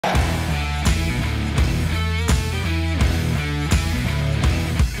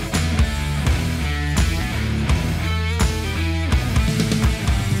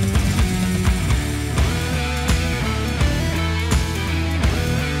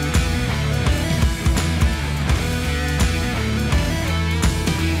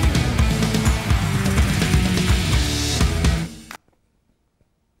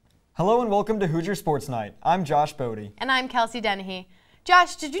Hello and welcome to Hoosier Sports Night. I'm Josh Bodie. And I'm Kelsey Dennehy.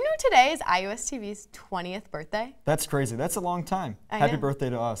 Josh, did you know today is iOS TV's 20th birthday? That's crazy. That's a long time. I Happy know. birthday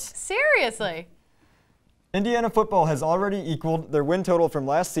to us. Seriously. Indiana football has already equaled their win total from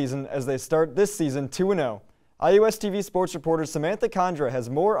last season as they start this season 2-0. iOS TV sports reporter Samantha Condra has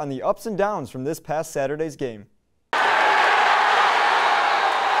more on the ups and downs from this past Saturday's game.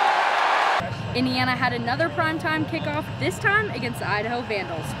 Indiana had another primetime kickoff, this time against the Idaho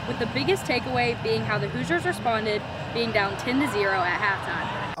Vandals, with the biggest takeaway being how the Hoosiers responded, being down 10-0 at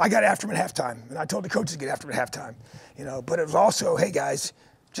halftime. I got after them at halftime, and I told the coaches to get after them at halftime. But it was also, hey guys,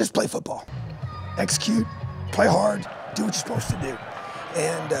 just play football. Execute, play hard, do what you're supposed to do.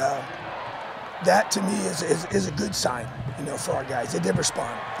 And that to me is a good sign, for our guys. They did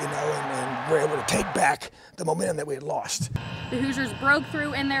respond, and we're able to take back the momentum that we had lost. The Hoosiers broke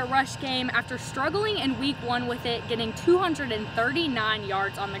through in their rush game after struggling in week 1 with it, getting 239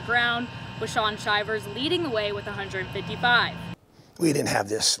 yards on the ground, with Sean Shivers leading the way with 155. We didn't have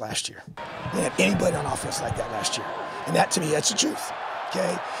this last year. We didn't have anybody on offense like that last year. And that, to me, that's the truth,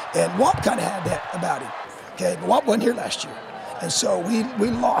 okay? And Walt kind of had that about him, okay? But Walt wasn't here last year. And so we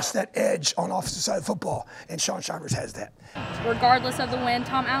lost that edge on offensive side of football, and Sean Shivers has that. Regardless of the win,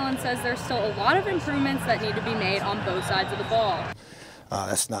 Tom Allen says there's still a lot of improvements that need to be made on both sides of the ball.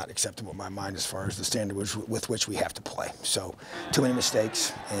 That's not acceptable in my mind as far as the standard with which we have to play. So too many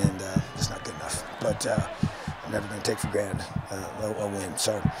mistakes, and it's not good enough. But I'm never going to take for granted a win.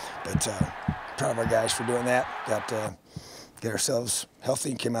 But proud of our guys for doing that. Got to get ourselves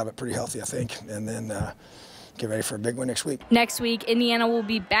healthy and came out of it pretty healthy, I think. And then get ready for a big one next week. Next week, Indiana will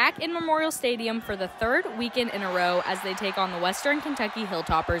be back in Memorial Stadium for the 3rd weekend in a row as they take on the Western Kentucky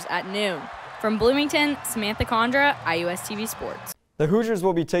Hilltoppers at noon. From Bloomington, Samantha Condra, iOS TV Sports. The Hoosiers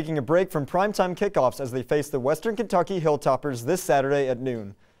will be taking a break from primetime kickoffs as they face the Western Kentucky Hilltoppers this Saturday at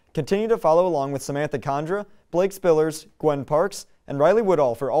noon. Continue to follow along with Samantha Condra, Blake Spillers, Gwen Parks, and Riley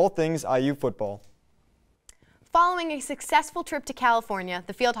Woodall for all things IU football. Following a successful trip to California,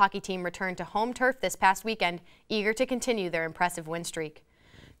 the field hockey team returned to home turf this past weekend, eager to continue their impressive win streak.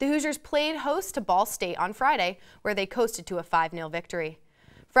 The Hoosiers played host to Ball State on Friday, where they coasted to a 5-0 victory.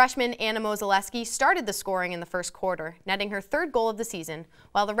 Freshman Anna Mozaleski started the scoring in the first quarter, netting her 3rd goal of the season,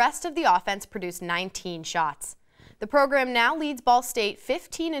 while the rest of the offense produced 19 shots. The program now leads Ball State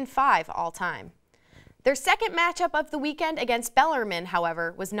 15-5 all-time. Their second matchup of the weekend against Bellarmine,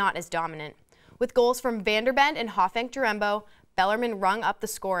 however, was not as dominant. With goals from Vanderbend and Hoffenk-Jarembo, Bellarmine rung up the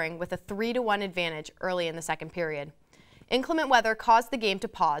scoring with a 3-1 advantage early in the second period. Inclement weather caused the game to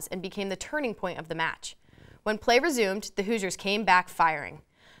pause and became the turning point of the match. When play resumed, the Hoosiers came back firing.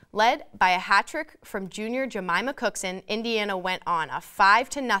 Led by a hat trick from junior Jemima Cookson, Indiana went on a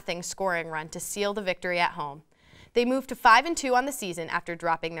 5-0 scoring run to seal the victory at home. They moved to 5-2 on the season after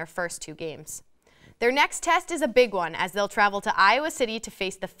dropping their first 2 games. Their next test is a big one as they'll travel to Iowa City to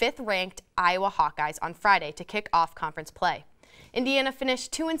face the 5th-ranked Iowa Hawkeyes on Friday to kick off conference play. Indiana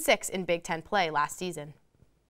finished 2-6 in Big Ten play last season.